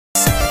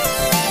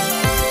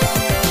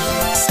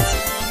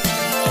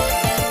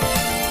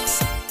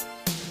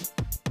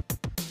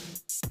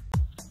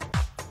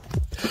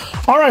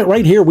All right,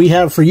 right here we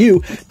have for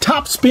you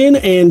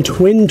Topspin and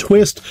Twin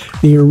Twist,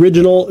 the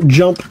original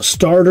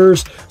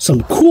Jumpstarters.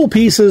 Some cool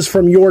pieces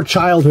from your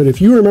childhood.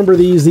 If you remember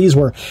these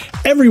were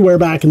everywhere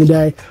back in the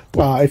day.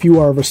 If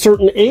you are of a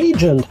certain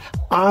age, and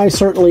I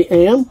certainly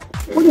am,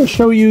 we're going to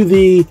show you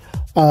the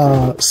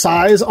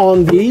size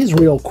on these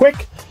real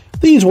quick.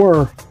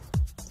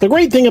 The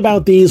great thing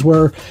about these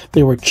were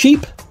they were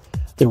cheap.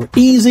 They were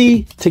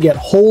easy to get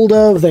hold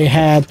of.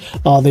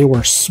 They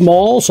were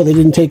small, so they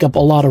didn't take up a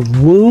lot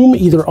of room,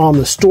 either on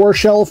the store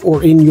shelf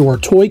or in your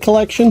toy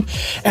collection.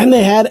 And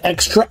they had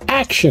extra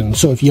action.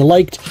 So if you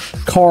liked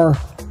car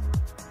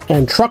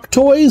and truck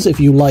toys, if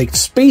you liked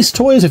space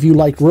toys, if you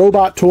liked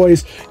robot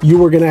toys, you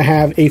were going to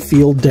have a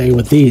field day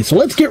with these. So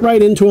let's get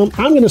right into them.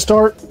 I'm going to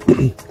start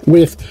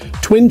with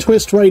Twin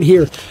Twist right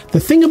here. The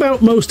thing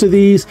about most of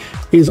these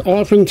is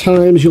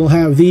oftentimes you'll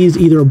have these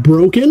either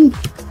broken,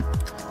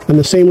 and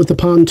the same with the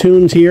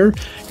pontoons here.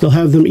 You'll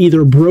have them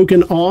either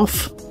broken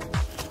off,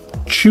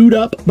 chewed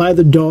up by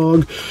the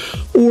dog,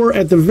 or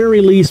at the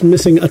very least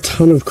missing a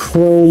ton of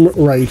chrome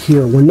right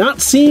here. We're not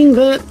seeing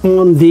that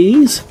on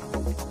these.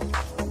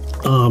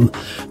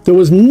 There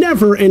was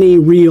never any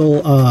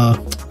real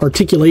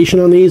articulation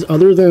on these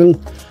other than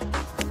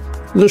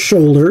the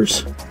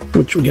shoulders,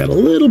 which we got a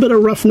little bit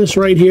of roughness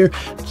right here.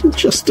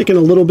 Just sticking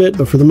a little bit,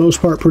 but for the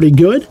most part pretty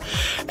good.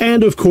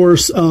 And of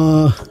course,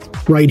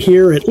 right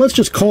here, let's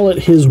just call it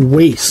his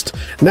waist.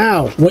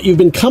 Now, what you've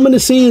been coming to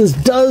see is,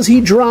 does he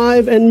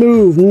drive and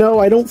move? No,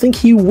 I don't think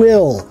he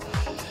will.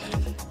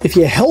 If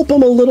you help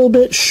him a little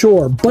bit,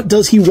 sure. But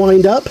does he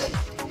wind up?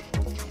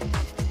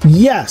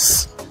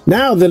 Yes.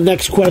 Now the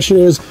next question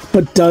is,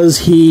 but does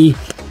he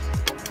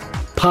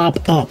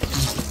pop up?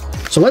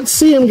 So let's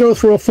see him go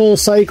through a full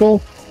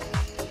cycle.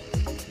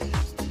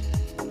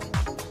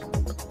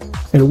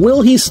 And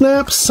will he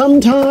snap?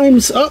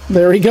 Sometimes. Oh,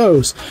 there he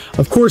goes.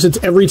 Of course, it's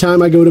every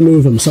time I go to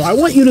move him. So I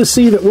want you to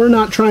see that we're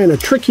not trying to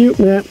trick you.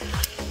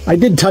 I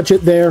did touch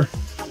it there.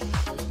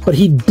 But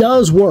he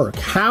does work.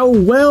 How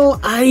well?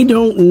 I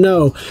don't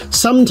know.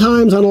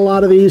 Sometimes on a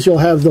lot of these, you'll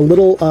have the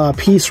little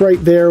piece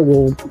right there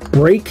will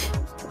break.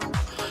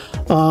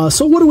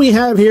 So what do we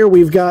have here?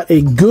 We've got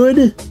a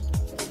good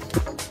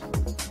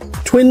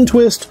Twin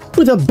Twist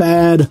with a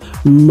bad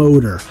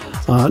motor.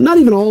 Not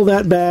even all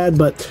that bad,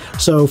 but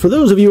so for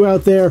those of you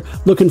out there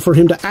looking for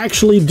him to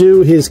actually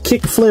do his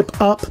kick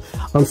flip up,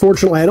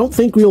 unfortunately, I don't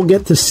think we'll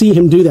get to see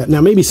him do that. Now,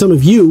 maybe some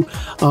of you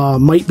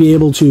might be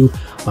able to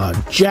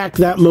jack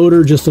that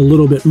motor just a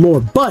little bit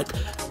more, but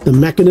the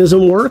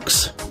mechanism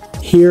works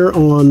here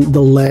on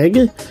the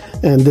leg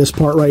and this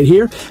part right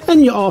here,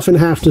 and you often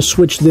have to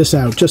switch this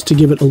out just to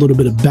give it a little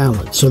bit of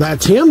balance. So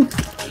that's him.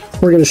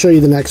 We're going to show you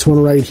the next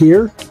one right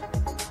here.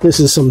 This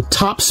is some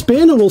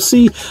Topspin, and we'll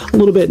see a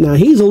little bit. Now,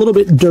 he's a little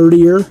bit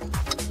dirtier,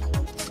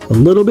 a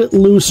little bit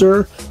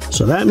looser,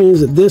 so that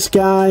means that this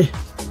guy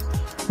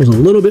is a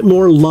little bit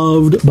more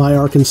loved by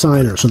our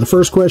consignor. So the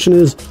first question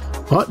is,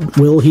 what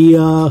will he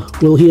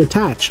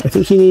attach? I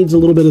think he needs a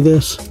little bit of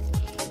this.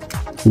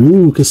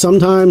 Ooh, because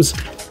sometimes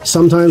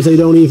they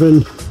don't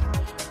even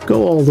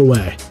go all the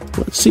way.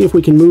 Let's see if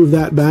we can move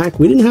that back.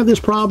 We didn't have this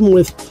problem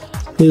with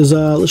his,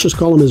 let's just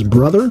call him his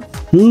brother.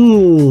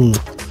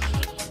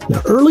 Now,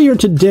 earlier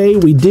today,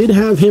 we did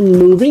have him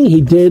moving.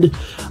 He didn't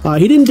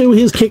do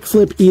his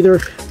kickflip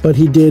either, but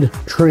he did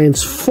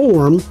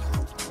transform.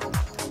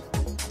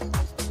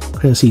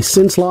 Has he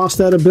since lost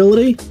that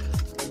ability,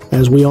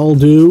 as we all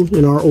do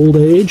in our old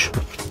age?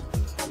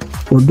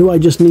 Or do I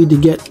just need to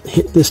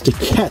hit this to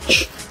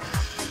catch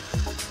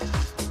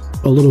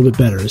a little bit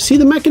better? See,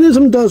 the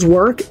mechanism does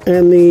work,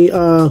 and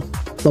the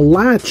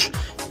latch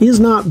is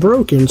not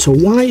broken, so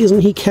why isn't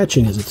he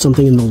catching? Is it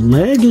something in the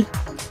leg?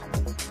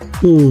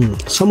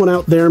 Someone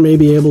out there may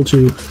be able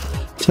to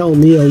tell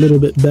me a little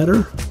bit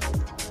better.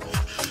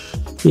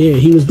 Yeah,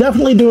 he was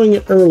definitely doing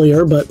it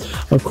earlier, but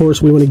of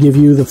course we want to give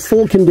you the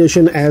full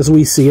condition as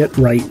we see it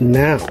right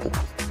now.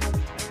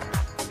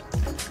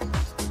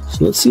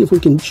 So let's see if we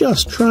can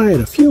just try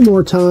it a few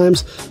more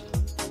times,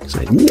 because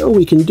I know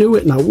we can do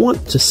it, and I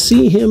want to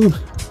see him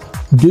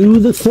do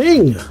the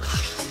thing.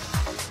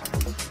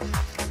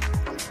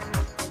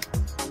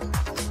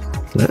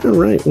 All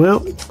right,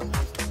 well,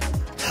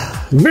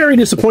 very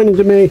disappointing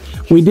to me.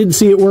 We did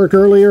see it work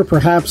earlier.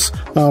 Perhaps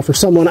for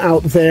someone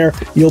out there,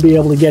 you'll be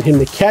able to get him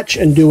to catch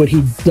and do what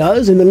he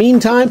does. In the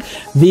meantime,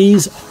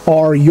 these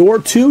are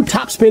your two,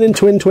 Topspin and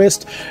Twin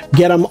Twist.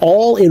 Get them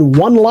all in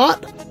one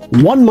lot,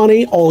 one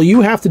money. All you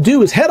have to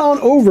do is head on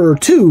over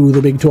to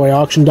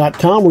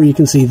TheBigToyAuction.com, where you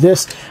can see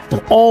this and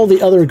all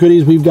the other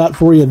goodies we've got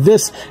for you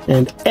this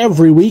and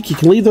every week. You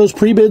can leave those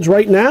pre-bids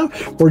right now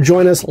or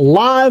join us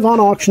live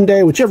on auction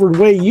day. Whichever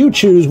way you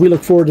choose, we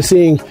look forward to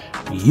seeing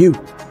you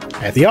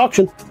at the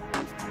auction.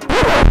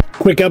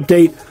 Quick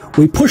update,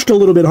 we pushed a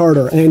little bit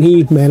harder and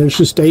he managed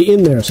to stay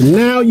in there. So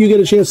now you get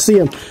a chance to see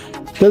him.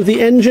 Does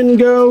the engine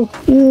go?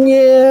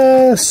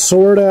 Yeah,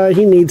 sorta.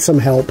 He needs some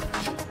help.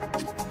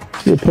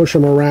 We'll push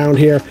him around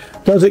here.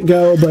 Does it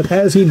go? But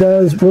as he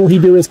does, will he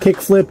do his kick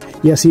flip?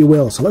 Yes, he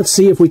will. So let's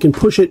see if we can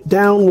push it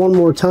down one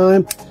more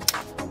time.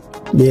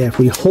 Yeah, if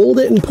we hold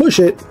it and push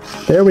it,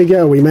 there we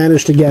go. We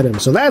managed to get him.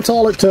 So that's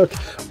all it took,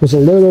 was a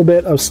little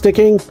bit of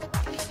sticking.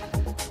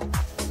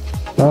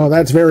 Oh,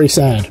 that's very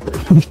sad.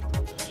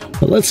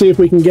 But let's see if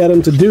we can get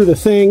him to do the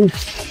thing.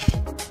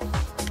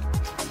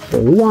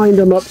 We'll wind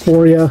him up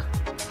for you.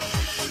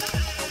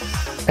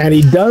 And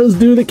he does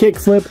do the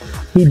kickflip.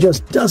 He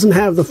just doesn't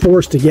have the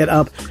force to get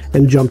up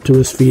and jump to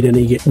his feet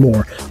any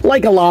more.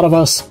 Like a lot of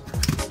us.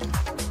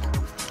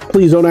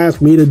 Please don't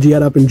ask me to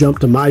get up and jump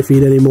to my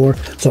feet anymore,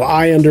 so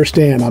I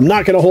understand. I'm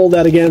not going to hold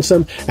that against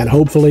him, and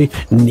hopefully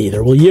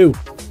neither will you.